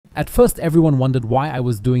At first everyone wondered why I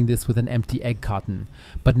was doing this with an empty egg carton,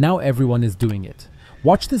 but now everyone is doing it.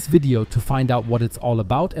 Watch this video to find out what it's all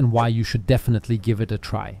about and why you should definitely give it a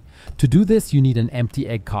try. To do this, you need an empty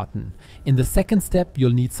egg carton. In the second step,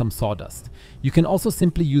 you'll need some sawdust. You can also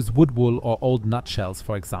simply use wood wool or old nutshells,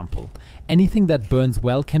 for example. Anything that burns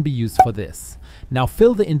well can be used for this. Now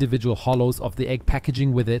fill the individual hollows of the egg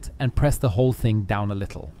packaging with it and press the whole thing down a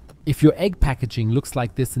little. If your egg packaging looks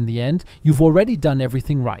like this in the end, you've already done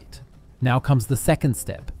everything right. Now comes the second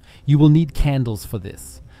step. You will need candles for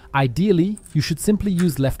this. Ideally, you should simply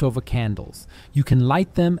use leftover candles. You can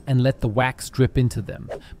light them and let the wax drip into them.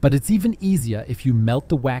 But it's even easier if you melt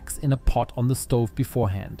the wax in a pot on the stove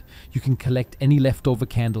beforehand. You can collect any leftover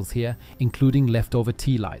candles here, including leftover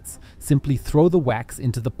tea lights. Simply throw the wax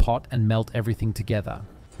into the pot and melt everything together.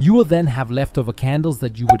 You will then have leftover candles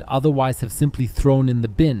that you would otherwise have simply thrown in the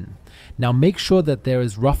bin. Now make sure that there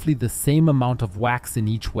is roughly the same amount of wax in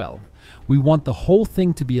each well. We want the whole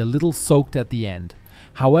thing to be a little soaked at the end.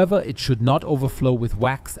 However, it should not overflow with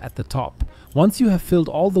wax at the top. Once you have filled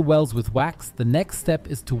all the wells with wax, the next step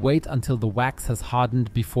is to wait until the wax has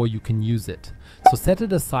hardened before you can use it. So set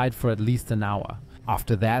it aside for at least an hour.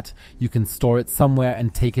 After that, you can store it somewhere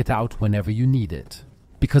and take it out whenever you need it.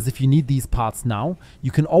 Because if you need these parts now,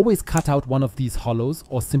 you can always cut out one of these hollows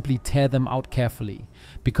or simply tear them out carefully.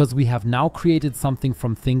 Because we have now created something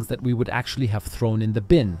from things that we would actually have thrown in the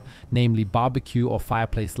bin, namely barbecue or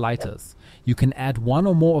fireplace lighters. You can add one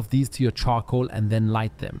or more of these to your charcoal and then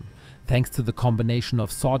light them. Thanks to the combination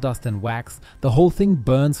of sawdust and wax, the whole thing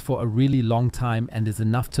burns for a really long time and is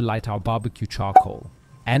enough to light our barbecue charcoal.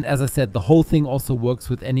 And as I said, the whole thing also works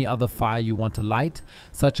with any other fire you want to light,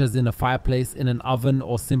 such as in a fireplace, in an oven,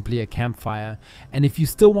 or simply a campfire. And if you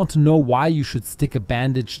still want to know why you should stick a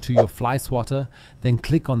bandage to your fly swatter, then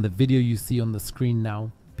click on the video you see on the screen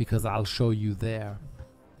now, because I'll show you there.